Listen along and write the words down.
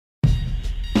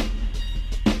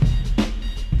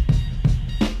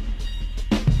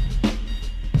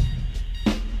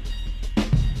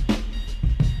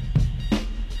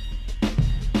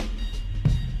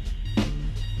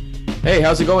Hey,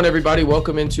 how's it going, everybody?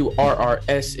 Welcome into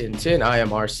RRS in 10. I am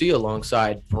RC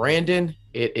alongside Brandon.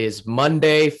 It is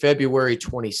Monday, February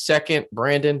 22nd.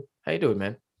 Brandon, how you doing,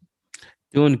 man?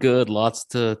 Doing good. Lots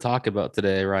to talk about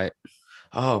today, right?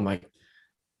 Oh, my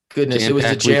goodness. It was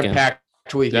a Jam-packed weekend.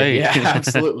 jam-packed weekend. Hey. Yeah,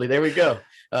 absolutely. There we go.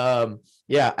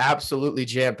 Yeah, absolutely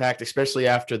jam-packed, especially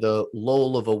after the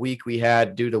lull of a week we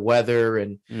had due to weather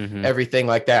and hmm everything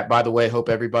like that. By the way, hope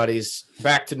everybody's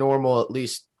back to normal, at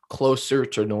least closer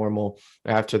to normal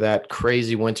after that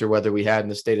crazy winter weather we had in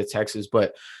the state of Texas.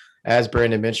 But as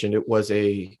Brandon mentioned, it was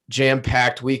a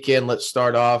jam-packed weekend. Let's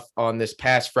start off on this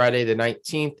past Friday, the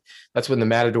 19th. That's when the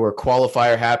Matador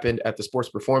qualifier happened at the Sports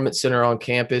Performance Center on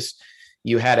campus.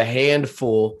 You had a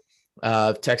handful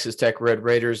of Texas Tech Red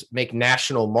Raiders make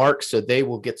national marks, so they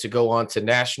will get to go on to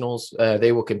nationals.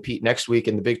 They will compete next week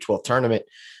in the Big 12 tournament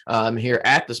here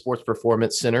at the Sports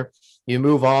Performance Center. You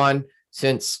move on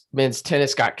since men's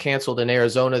tennis got canceled in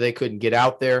Arizona, they couldn't get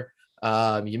out there.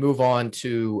 You move on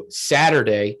to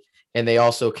Saturday, and they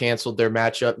also canceled their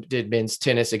matchup, did men's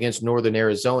tennis against Northern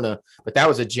Arizona. But that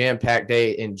was a jam-packed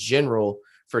day in general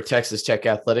for Texas Tech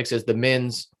athletics as the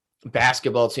men's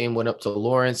basketball team went up to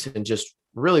Lawrence and just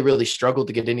really struggled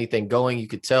to get anything going. You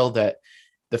could tell that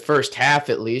the first half,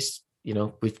 at least,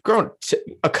 we've grown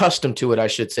accustomed to it, I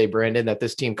should say, Brandon, that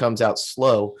this team comes out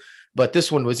slow. But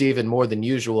this one was even more than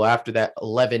usual after that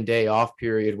 11-day off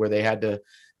period where they had to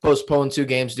postpone two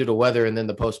games due to weather and then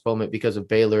the postponement because of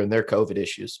Baylor and their COVID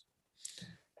issues.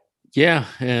 Yeah,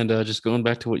 and just going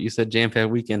back to what you said,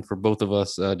 jam-packed weekend for both of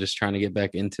us, just trying to get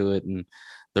back into it, and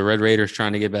the Red Raiders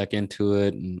trying to get back into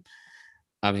it. And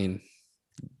I mean,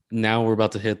 now we're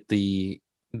about to hit the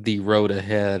road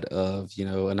ahead of, I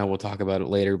know we'll talk about it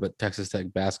later, but Texas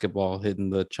Tech basketball hitting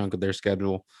the chunk of their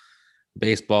schedule,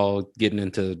 baseball getting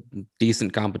into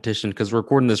decent competition because we're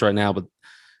recording this right now, but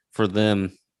for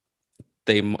them,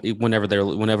 whenever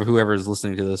whoever is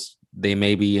listening to this, they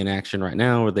may be in action right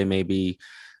now, or they may be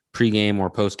pregame or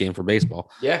postgame for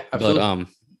baseball. Yeah, But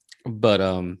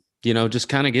absolutely. just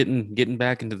kind of getting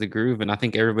back into the groove, and I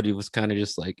think everybody was kind of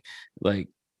just like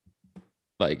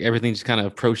everything just kind of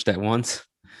approached at once.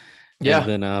 And Yeah,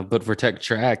 then but for Tech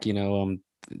Track,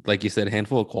 like you said, a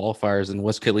handful of qualifiers, and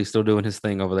Wes Kitley still doing his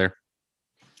thing over there.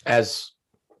 as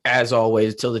as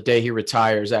always, till the day he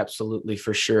retires, absolutely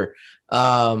for sure.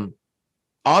 Um,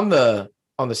 on the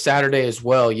on the Saturday as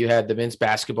well, you had the men's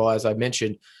basketball, as I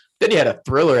mentioned. Then you had a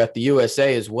thriller at the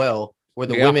USA as well, where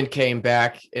the Yeah. women came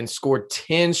back and scored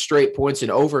 10 straight points in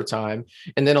overtime,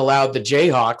 and then allowed the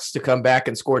Jayhawks to come back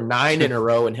and score 9 in a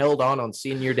row and held on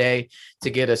senior day to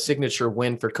get a signature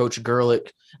win for Coach Gerlich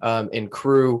and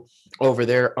crew over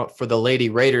there for the Lady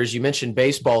Raiders. You mentioned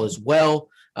baseball as well.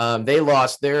 They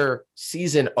lost their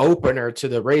season opener to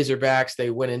the Razorbacks. They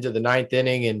went into the ninth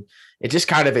inning and it just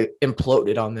kind of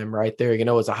imploded on them right there. It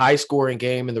was a high scoring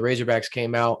game and the Razorbacks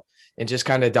came out and just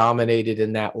kind of dominated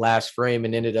in that last frame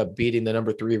and ended up beating the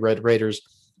number 3 Red Raiders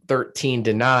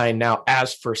 13-9. Now,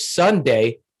 as for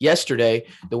Sunday, yesterday,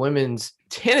 the women's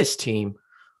tennis team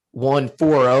won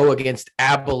 4-0 against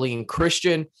Abilene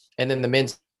Christian. And then the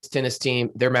men's tennis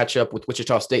team, their matchup with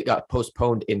Wichita State got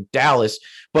postponed in Dallas.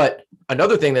 But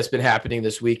another thing that's been happening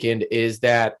this weekend is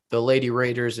that the Lady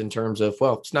Raiders, in terms of,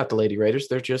 well, it's not the Lady Raiders,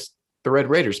 they're just the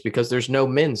Red Raiders because there's no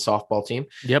men's softball team.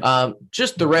 Yep.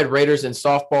 Just the Red Raiders in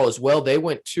softball as well. They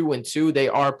went 2-2. They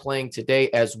are playing today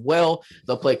as well.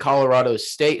 They'll play Colorado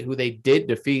State, who they did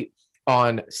defeat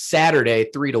on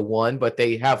Saturday 3-1, but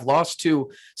they have lost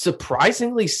to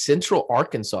surprisingly Central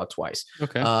Arkansas twice.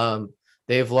 Okay.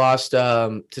 They've lost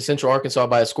to Central Arkansas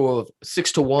by a score of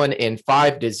 6-1 and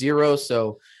 5-0.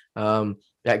 So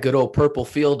that good old purple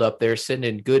field up there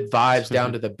sending good vibes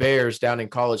down to the Bears down in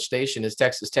College Station as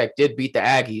Texas Tech did beat the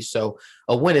Aggies. So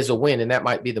a win is a win, and that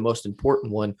might be the most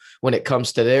important one when it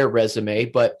comes to their resume.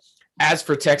 But as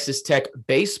for Texas Tech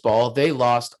baseball, they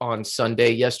lost on Sunday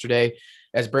yesterday.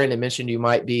 As Brandon mentioned, you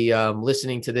might be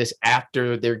listening to this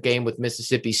after their game with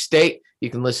Mississippi State. You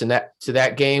can listen to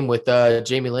that game with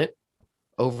Jamie Lent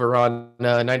over on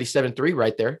 97.3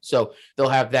 right there. So they'll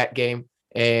have that game.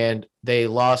 And they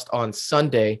lost on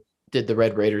Sunday, did the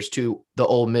Red Raiders, to the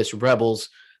Ole Miss Rebels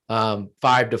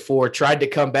 5-4. Tried to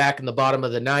come back in the bottom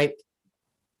of the ninth,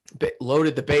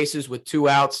 loaded the bases with 2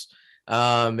 outs.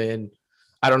 And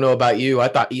I don't know about you. I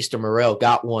thought Easter Morrell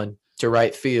got one to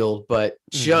right field, but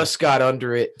just got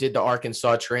under it, did the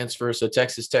Arkansas transfer. So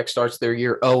Texas Tech starts their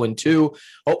year 0-2.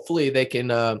 Hopefully they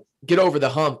can get over the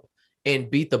hump and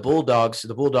beat the Bulldogs.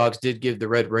 The Bulldogs did give the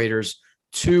Red Raiders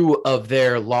 2 of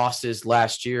their losses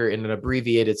last year in an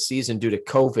abbreviated season due to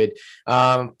COVID.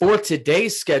 For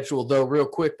today's schedule, though, real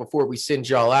quick before we send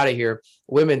y'all out of here,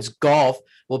 women's golf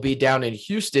will be down in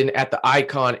Houston at the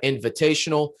Icon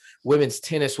Invitational. Women's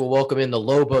tennis will welcome in the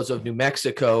Lobos of New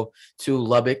Mexico to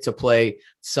Lubbock to play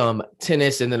some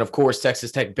tennis. And then, of course,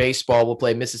 Texas Tech baseball will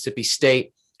play Mississippi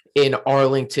State in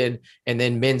Arlington. And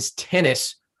then men's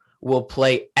tennis will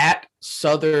play at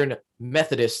Southern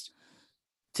Methodist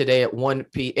today at 1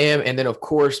 p.m. And then, of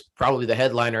course, probably the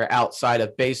headliner outside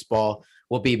of baseball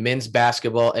will be men's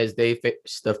basketball as they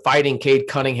face the Fighting Cade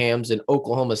Cunninghams in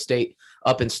Oklahoma State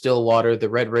up in Stillwater. The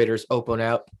Red Raiders open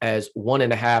up as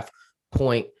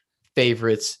 1.5-point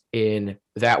favorites in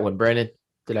that one. Brandon,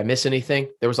 did I miss anything?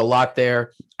 There was a lot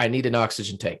there. I need an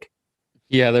oxygen tank.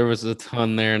 Yeah, there was a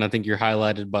ton there, and I think you're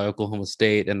highlighted by Oklahoma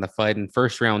State and the Fighting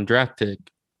first-round draft pick,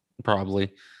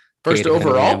 probably. First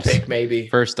overall pick, maybe.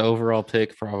 First overall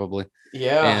pick, probably.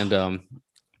 Yeah. And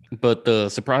but the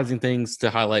surprising things to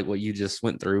highlight what you just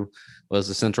went through was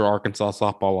the Central Arkansas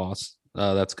softball loss.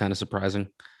 That's kind of surprising.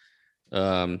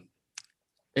 And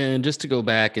just to go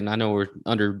back, and I know we're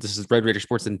under, this is Red Raider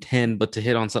Sports in 10, but to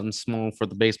hit on something small for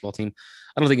the baseball team,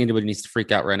 I don't think anybody needs to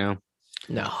freak out right now.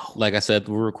 No. Like I said,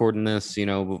 we're recording this,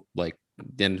 like,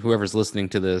 then whoever's listening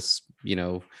to this, we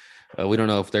don't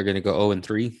know if they're going to go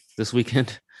 0-3 this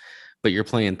weekend, but you're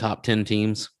playing top 10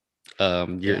 teams.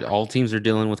 All teams are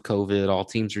dealing with COVID. All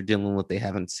teams are dealing with, they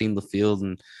haven't seen the field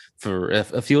and for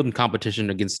a field and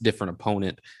competition against a different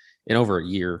opponent in over a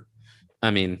year. I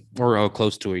mean, or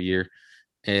close to a year.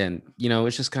 And,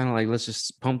 it's just kind of like, let's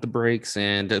just pump the brakes.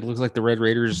 And it looks like the Red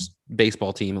Raiders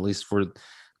baseball team, at least for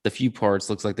the few parts,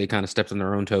 looks like they kind of stepped on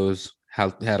their own toes,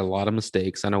 had a lot of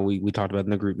mistakes. I know we talked about it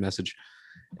in the group message,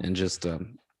 and just,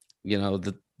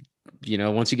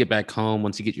 once you get back home,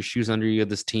 once you get your shoes under you,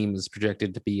 this team is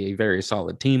projected to be a very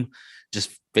solid team,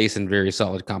 just facing very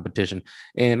solid competition.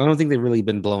 And I don't think they've really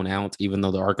been blown out, even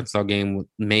though the Arkansas game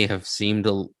may have seemed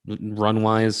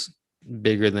run-wise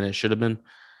bigger than it should have been.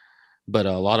 But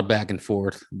a lot of back and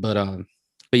forth. But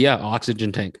yeah,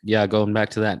 oxygen tank. Yeah, going back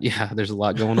to that. Yeah, there's a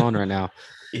lot going on right now.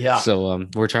 Yeah. So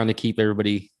we're trying to keep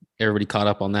everybody caught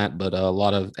up on that. But a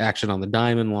lot of action on the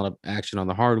diamond, a lot of action on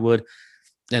the hardwood.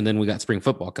 And then we got spring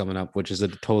football coming up, which is a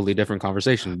totally different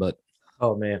conversation. But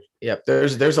oh man, yep,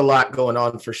 there's a lot going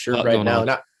on for sure right now.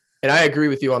 And I agree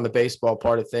with you on the baseball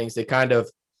part of things. They kind of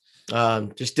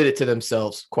just did it to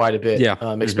themselves quite a bit. Yeah.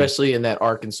 Especially in that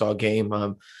Arkansas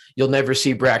game. You'll never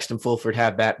see Braxton Fulford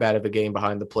have that bad of a game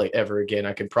behind the plate ever again.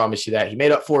 I can promise you that. He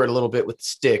made up for it a little bit with the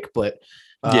stick, but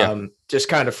just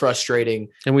kind of frustrating.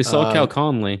 And we saw Cal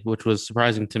Conley, which was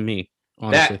surprising to me,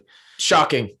 honestly. That,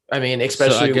 shocking. I mean,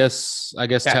 especially. So I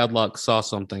guess Tadlock saw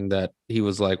something that he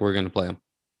was like, we're going to play him.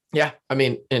 Yeah. I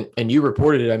mean, and you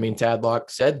reported it. I mean, Tadlock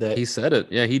said that. He said it.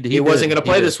 Yeah, he wasn't going to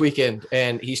play this weekend,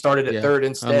 and he started at third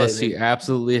instead. Unless he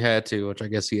absolutely had to, which I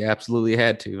guess he absolutely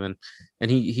had to. And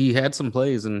he had some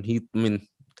plays, and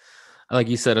like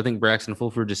you said, I think Braxton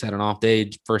Fulford just had an off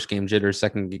day, first game jitters,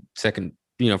 second,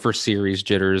 first series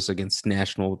jitters against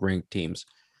national ranked teams.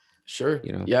 Sure.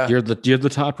 Yeah. You're the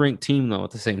top ranked team though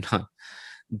at the same time,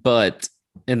 but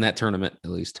in that tournament at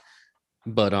least.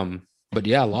 But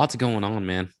yeah, lots going on,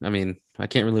 man. I mean, I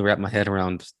can't really wrap my head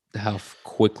around how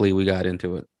quickly we got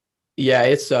into it. Yeah,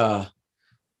 it's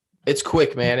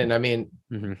quick, man. And I mean,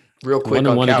 real quick,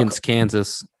 1-1 against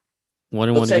Kansas.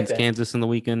 1-1 against Kansas in the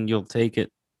weekend. You'll take it.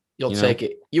 You'll take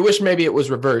it. You wish maybe it was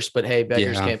reversed, but hey,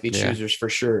 beggars can't be choosers for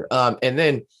sure. And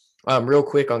then real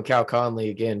quick on Cal Conley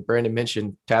again, Brandon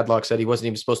mentioned Tadlock said he wasn't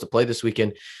even supposed to play this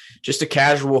weekend. Just a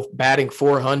casual batting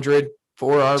 400,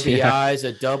 4 RBIs,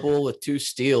 a double with 2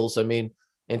 steals. I mean,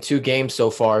 in 2 games so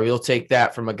far, you'll take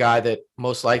that from a guy that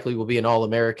most likely will be an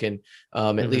All-American,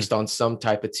 at least on some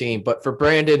type of team. But for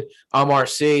Brandon, I'm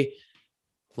RC.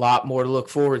 A lot more to look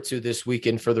forward to this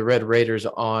weekend for the Red Raiders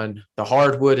on the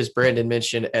hardwood, as Brandon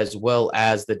mentioned, as well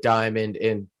as the diamond.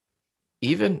 And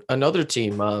even another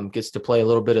team gets to play a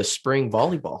little bit of spring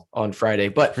volleyball on Friday.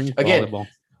 But again,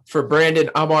 for Brandon,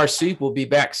 I'm RC. We'll be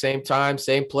back same time,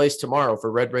 same place tomorrow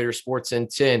for Red Raider Sports in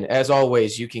 10. As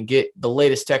always, you can get the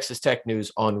latest Texas Tech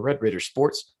news on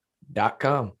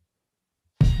RedRaidersports.com.